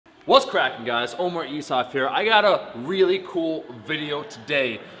What's cracking, guys? Omar Isaf here. I got a really cool video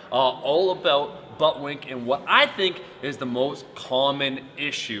today all about butt wink and what I think is the most common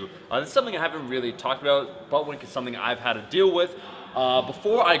issue. This is something I haven't really talked about. Butt wink is something I've had to deal with.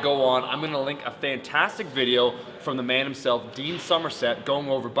 Before I go on, I'm going to link a fantastic video from the man himself, Dean Somerset, going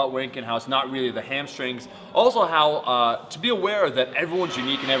over butt wink and how it's not really the hamstrings. Also how to be aware that everyone's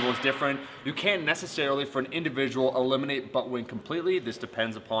unique and everyone's different. You can't necessarily, for an individual, eliminate butt wink completely. This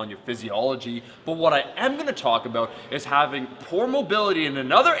depends upon your physiology. But what I am going to talk about is having poor mobility in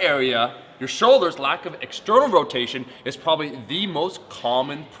another area. Your shoulders, lack of external rotation, is probably the most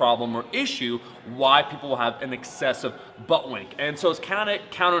common problem or issue why people will have an excessive butt wink. And so it's kind of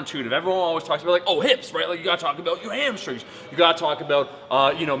counterintuitive. Everyone always talks about, like, oh, hips, right? Like, you gotta talk about your hamstrings. You gotta talk about,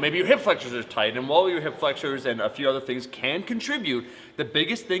 maybe your hip flexors are tight. And while your hip flexors and a few other things can contribute, the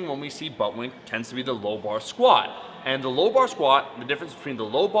biggest thing when we see butt wink tends to be the low bar squat. And the low bar squat, the difference between the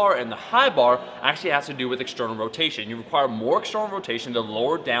low bar and the high bar actually has to do with external rotation. You require more external rotation the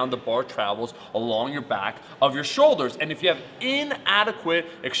lower down the bar travels along your back of your shoulders. And if you have inadequate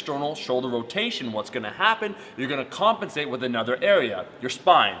external shoulder rotation, what's going to happen? You're going to compensate with another area, your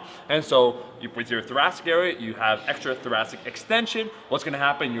spine. And so with your thoracic area, you have extra thoracic extension. What's going to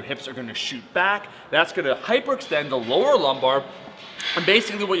happen? Your hips are going to shoot back. That's going to hyperextend the lower lumbar. And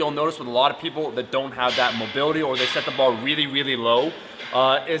basically what you'll notice with a lot of people that don't have that mobility, or they set the bar really, really low,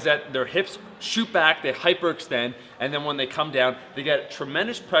 is that their hips shoot back, they hyperextend, and then when they come down, they get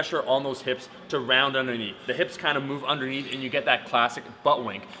tremendous pressure on those hips to round underneath. The hips kind of move underneath and you get that classic butt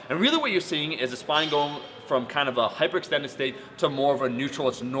wink. And really what you're seeing is the spine going from kind of a hyperextended state to more of a neutral,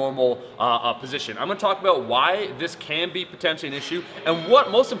 it's normal position. I'm going to talk about why this can be potentially an issue and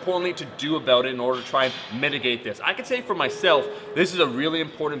what most importantly to do about it in order to try and mitigate this. I can say for myself, this is a really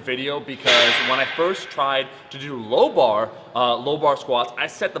important video because when I first tried to do low bar squats, I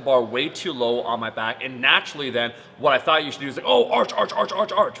set the bar way too low on my back, and naturally then what I thought you should do is like, oh, arch, arch, arch,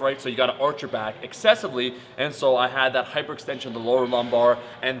 arch, arch, right? So you got to arch your back excessively, and so I had that hyperextension of the lower lumbar,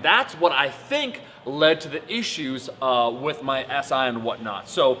 and that's what I think led to the issues with my SI and whatnot.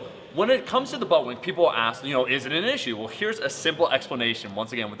 So when it comes to the butt wink, people ask, is it an issue? Well, here's a simple explanation,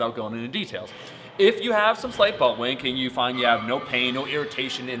 once again, without going into details. If you have some slight butt wink and you find you have no pain, no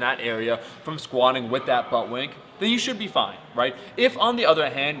irritation in that area from squatting with that butt wink, then you should be fine, right? If on the other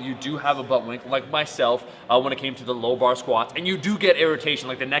hand, you do have a butt wink, like myself, when it came to the low bar squats, and you do get irritation,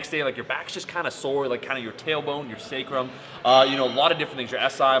 like the next day, like your back's just kind of sore, like kind of your tailbone, your sacrum, a lot of different things, your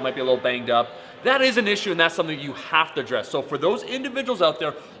SI might be a little banged up, that is an issue and that's something you have to address. So for those individuals out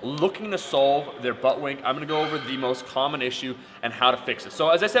there looking to solve their butt wink, I'm gonna go over the most common issue and how to fix it. So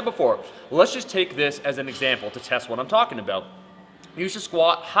as I said before, let's just take this as an example to test what I'm talking about. You should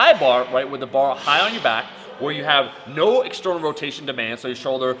squat high bar, right, with the bar high on your back, where you have no external rotation demand, so your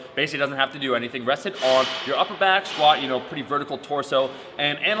shoulder basically doesn't have to do anything. Rest it on your upper back, squat, pretty vertical torso,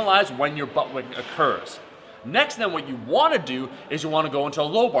 and analyze when your butt wink occurs. Next, then, what you want to do is you want to go into a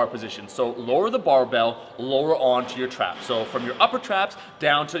low bar position. So lower the barbell, lower onto your traps. So from your upper traps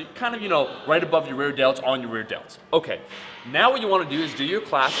down to kind of, right above your rear delts, on your rear delts. Okay, now what you want to do is do your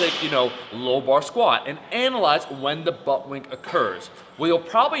classic, low bar squat and analyze when the butt wink occurs. What you'll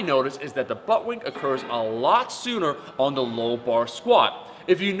probably notice is that the butt wink occurs a lot sooner on the low bar squat.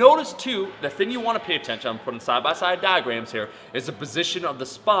 If you notice too, the thing you want to pay attention, I'm putting side-by-side diagrams here, is the position of the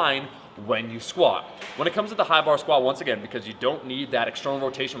spine when you squat. When it comes to the high bar squat, once again, because you don't need that external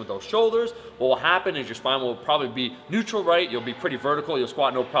rotation with those shoulders, what will happen is your spine will probably be neutral, right? You'll be pretty vertical, you'll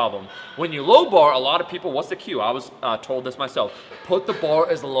squat no problem. When you low bar, a lot of people, what's the cue? I was told this myself, put the bar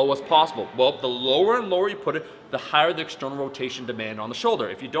as low as possible. Well, the lower and lower you put it, the higher the external rotation demand on the shoulder.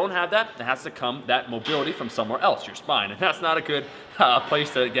 If you don't have that, it has to come that mobility from somewhere else, your spine, and that's not a good place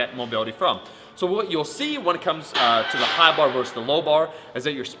to get mobility from. So what you'll see when it comes to the high bar versus the low bar is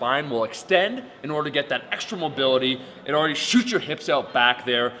that your spine will extend in order to get that extra mobility. It already shoots your hips out back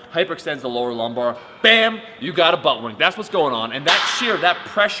there, hyperextends the lower lumbar. Bam, you got a butt wink. That's what's going on. And that shear, that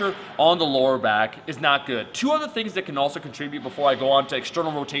pressure on the lower back is not good. Two other things that can also contribute before I go on to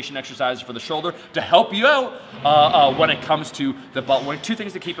external rotation exercises for the shoulder to help you out when it comes to the butt wink. Two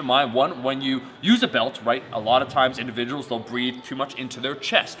things to keep in mind. One, when you use a belt, right, a lot of times individuals, they'll breathe too much into their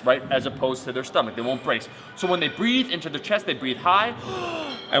chest, right, as opposed to their stomach. They won't brace. So when they breathe into their chest, they breathe high.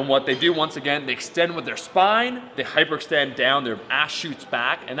 And what they do, once again, they extend with their spine, they hyperextend down, their ass shoots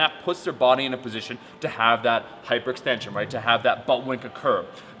back, and that puts their body in a position to have that hyperextension, right? To have that butt wink occur.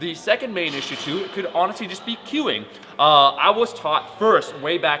 The second main issue too, it could honestly just be cueing. I was taught first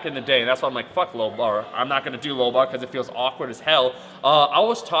way back in the day, and that's why I'm like, fuck low bar. I'm not gonna do low bar because it feels awkward as hell. I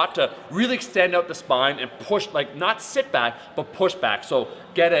was taught to really extend out the spine and push, like not sit back, but push back. So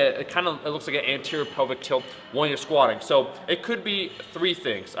get it looks like an anterior pelvic tilt when you're squatting. So it could be three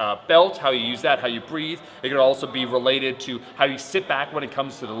things. Belt, how you use that, how you breathe. It could also be related to how you sit back when it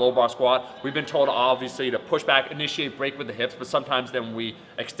comes to the low bar squat. We've been told obviously to push back, initiate, break with the hips, but sometimes then we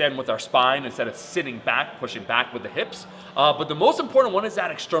extend with our spine instead of sitting back, pushing back with the hips. But the most important one is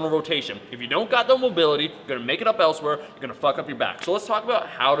that external rotation. If you don't got the mobility, you're gonna make it up elsewhere, you're gonna fuck up your back. So let's talk about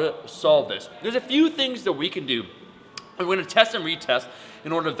how to solve this. There's a few things that we can do. And we're gonna test and retest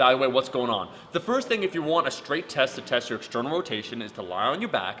in order to evaluate what's going on. The first thing, if you want a straight test to test your external rotation, is to lie on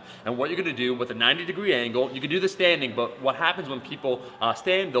your back. And what you're gonna do with a 90-degree angle, you can do the standing, but what happens when people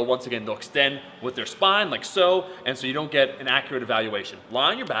stand, they'll extend with their spine like so, and so you don't get an accurate evaluation.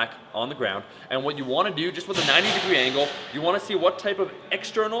 Lie on your back on the ground, and what you wanna do, just with a 90-degree angle, you wanna see what type of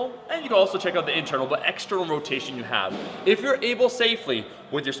external, and you can also check out the internal, but external rotation you have. If you're able safely,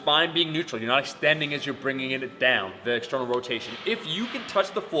 with your spine being neutral, you're not extending as you're bringing it down, the external rotation. If you can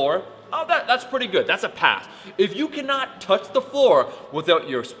touch the floor, oh, that's pretty good, that's a pass. If you cannot touch the floor without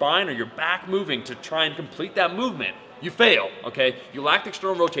your spine or your back moving to try and complete that movement, you fail, okay? You lack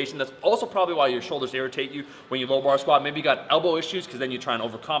external rotation. That's also probably why your shoulders irritate you when you low bar squat. Maybe you got elbow issues because then you try and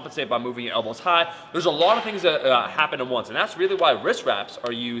overcompensate by moving your elbows high. There's a lot of things that happen at once, and that's really why wrist wraps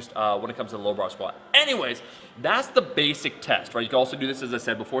are used when it comes to the low bar squat. Anyways, that's the basic test, right? You can also do this, as I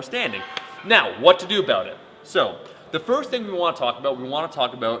said before, standing. Now, what to do about it? So, the first thing we want to talk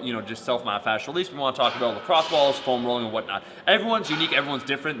about, you know, just self-myofascial release. We want to talk about lacrosse balls, foam rolling, and whatnot. Everyone's unique, everyone's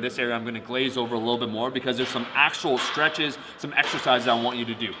different. In this area, I'm going to glaze over a little bit more because there's some actual stretches, some exercises I want you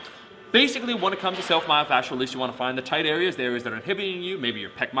to do. Basically, when it comes to self-myofascial release, you want to find the tight areas, the areas that are inhibiting you, maybe your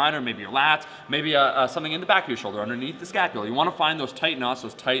pec minor, maybe your lats, maybe something in the back of your shoulder, underneath the scapula. You want to find those tight knots,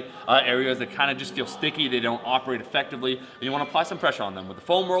 those tight areas that kind of just feel sticky, they don't operate effectively, and you want to apply some pressure on them with the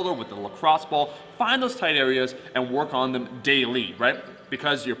foam roller, with the lacrosse ball. Find those tight areas and work on them daily, right?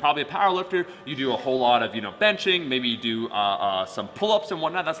 Because you're probably a power lifter, you do a whole lot of, you know, benching, maybe you do some pull-ups and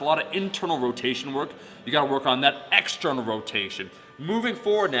whatnot. That's a lot of internal rotation work. You got to work on that external rotation. Moving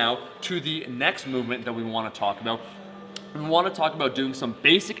forward now to the next movement that we want to talk about. We want to talk about doing some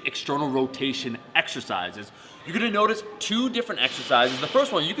basic external rotation exercises. You're going to notice two different exercises. The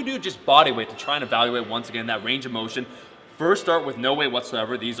first one, you can do just body weight to try and evaluate, once again, that range of motion. First, start with no weight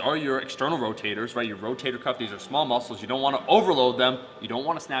whatsoever. These are your external rotators, right? Your rotator cuff, these are small muscles. You don't want to overload them. You don't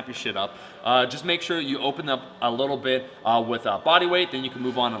want to snap your shit up. Just make sure you open up a little bit with body weight, then you can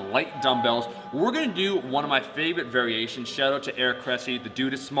move on to light dumbbells. We're going to do one of my favorite variations. Shout out to Eric Cressy. The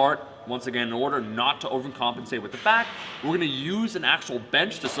dude is smart. Once again, in order not to overcompensate with the back, we're going to use an actual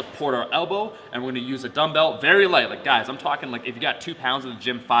bench to support our elbow, and we're going to use a dumbbell, very light. Like, guys, I'm talking like if you got 2 pounds in the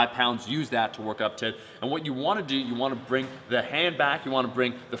gym, 5 pounds, use that to work up to. And what you want to do, you want to bring the hand back, you want to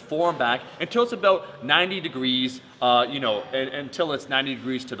bring the forearm back until it's about 90 degrees, until it's 90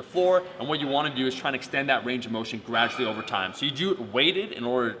 degrees to the floor. And what you want to do is try and extend that range of motion gradually over time. So you do it weighted in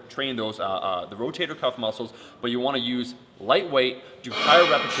order to train those the rotator cuff muscles, but you want to use lightweight, do higher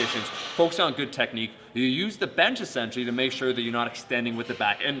repetitions, focus on good technique. You use the bench essentially to make sure that you're not extending with the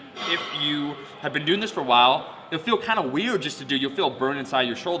back. And if you have been doing this for a while, it'll feel kind of weird just to do. You'll feel burn inside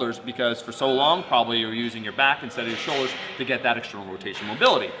your shoulders because for so long probably you're using your back instead of your shoulders to get that external rotation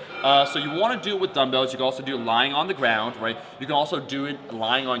mobility. So you want to do it with dumbbells. You can also do it lying on the ground, right? You can also do it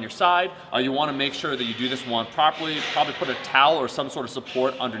lying on your side. You want to make sure that you do this one properly. Probably put a towel or some sort of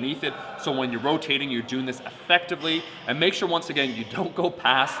support underneath it, so when you're rotating, you're doing this effectively. And make sure, once again, you don't go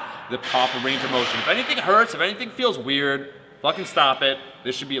past the proper range of motion. If anything hurts, if anything feels weird, fucking stop it.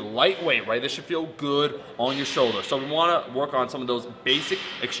 This should be lightweight, right? This should feel good on your shoulder. So we want to work on some of those basic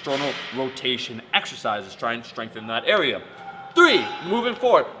external rotation exercises, try and strengthen that area. 3, moving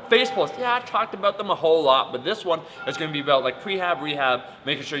forward, face pulls. Yeah, I talked about them a whole lot, but this one is going to be about like prehab, rehab,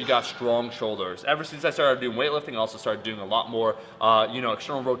 making sure you got strong shoulders. Ever since I started doing weightlifting, I also started doing a lot more,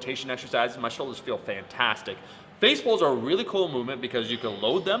 external rotation exercises. My shoulders feel fantastic. Face pulls are a really cool movement because you can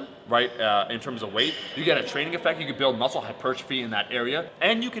load them, right, in terms of weight. You get a training effect, you can build muscle hypertrophy in that area,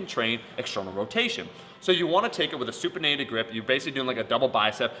 and you can train external rotation. So you want to take it with a supinated grip. You're basically doing like a double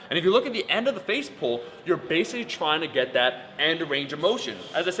bicep. And if you look at the end of the face pull, you're basically trying to get that end range of motion.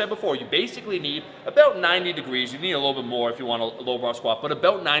 As I said before, you basically need about 90 degrees. You need a little bit more if you want a low bar squat, but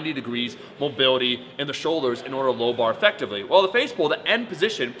about 90 degrees mobility in the shoulders in order to low bar effectively. Well, the face pull, the end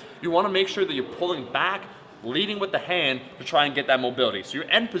position, you want to make sure that you're pulling back leading with the hand to try and get that mobility. So your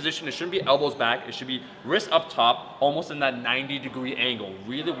end position, it shouldn't be elbows back, it should be wrist up top, almost in that 90-degree angle,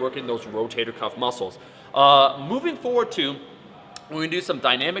 really working those rotator cuff muscles. Moving forward to, we're gonna do some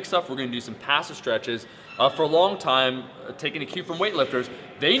dynamic stuff, we're gonna do some passive stretches. For a long time, taking a cue from weightlifters,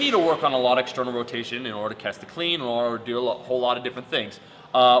 they need to work on a lot of external rotation in order to catch the clean, or do a whole lot of different things.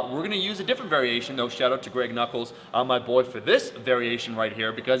 We're gonna use a different variation though. Shout out to Greg Knuckles, my boy, for this variation right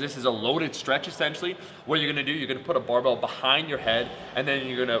here, because this is a loaded stretch essentially. What you're gonna do, you're gonna put a barbell behind your head, and then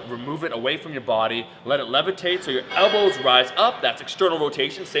you're gonna remove it away from your body, let it levitate so your elbows rise up. That's external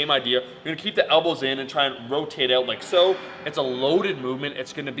rotation, same idea. You're gonna keep the elbows in and try and rotate out like so. It's a loaded movement.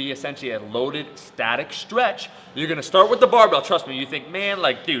 It's gonna be essentially a loaded static stretch. You're gonna start with the barbell. Trust me, you think, man,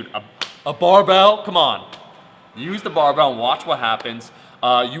 like, dude, a barbell? Come on. Use the barbell and watch what happens.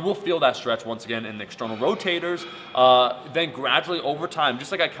 You will feel that stretch once again in the external rotators. Then gradually over time,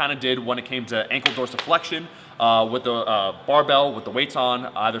 just like I kind of did when it came to ankle dorsiflexion, with the barbell, with the weights on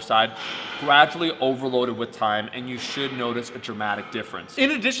either side, gradually overloaded with time, and you should notice a dramatic difference.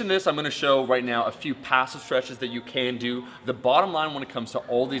 In addition to this, I'm gonna show right now a few passive stretches that you can do. The bottom line when it comes to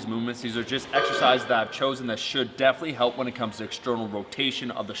all these movements, these are just exercises that I've chosen that should definitely help when it comes to external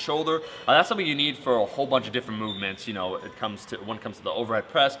rotation of the shoulder. That's something you need for a whole bunch of different movements. You know, when it comes to the overhead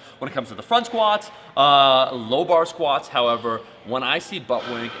press, when it comes to the front squats, low bar squats. However, when I see butt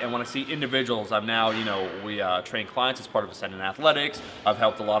wink and when I see individuals, I'm now, you know, we train clients as part of Ascendant Athletics. I've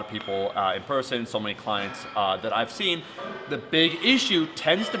helped a lot of people in person, so many clients that I've seen. The big issue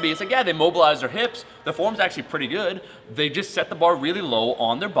tends to be, it's like, yeah, they mobilize their hips. The form's actually pretty good. They just set the bar really low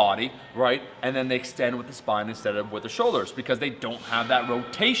on their body, right? And then they extend with the spine instead of with the shoulders because they don't have that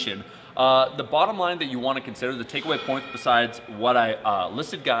rotation. The bottom line that you want to consider, the takeaway points besides what I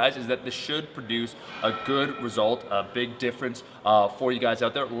listed, guys, is that this should produce a good result, a big difference for you guys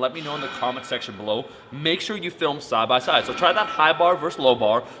out there. Let me know in the comment section below. Make sure you film side by side. So try that high bar versus low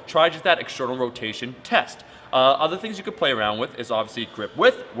bar. Try just that external rotation test. Other things you could play around with is obviously grip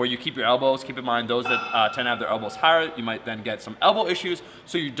width, where you keep your elbows. Keep in mind those that tend to have their elbows higher, you might then get some elbow issues,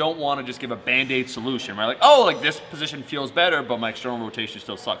 so you don't want to just give a band-aid solution, right? Like, oh, like this position feels better, but my external rotation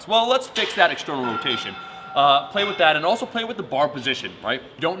still sucks. Well, let's fix that external rotation. Play with that, and also play with the bar position, right?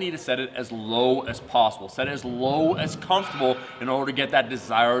 You don't need to set it as low as possible. Set it as low as comfortable in order to get that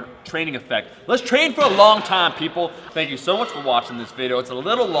desired training effect. Let's train for a long time, people. Thank you so much for watching this video. It's a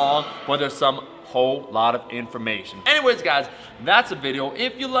little long, but there's some whole lot of information. Anyways, guys, that's the video.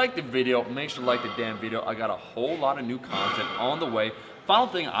 If you liked the video, make sure to like the damn video. I got a whole lot of new content on the way. Final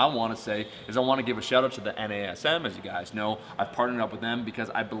thing I want to say is I want to give a shout out to the NASM. As you guys know, I've partnered up with them because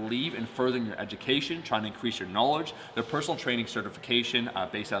I believe in furthering your education, trying to increase your knowledge. Their personal training certification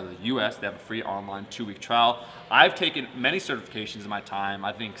based out of the US. They have a free online 2-week trial. I've taken many certifications in my time,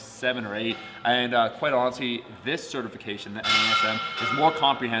 I think 7 or 8, and quite honestly, this certification, the NASM, is more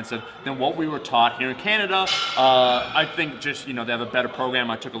comprehensive than what we were taught here in Canada. I think just, you know, they have a better program.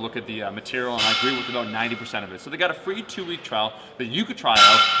 I took a look at the material and I agree with about 90% of it. So they got a free 2-week trial that you could try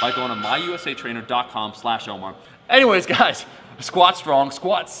out by going to myusatrainer.com/Omar. Anyways, guys, squat strong,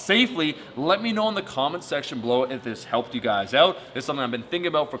 squat safely. Let me know in the comment section below if this helped you guys out. It's something I've been thinking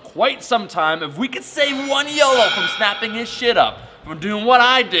about for quite some time. If we could save one YOLO from snapping his shit up, from doing what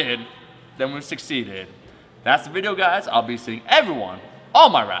I did, then we've succeeded. That's the video, guys. I'll be seeing everyone, all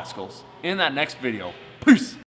my rascals, in that next video. Peace.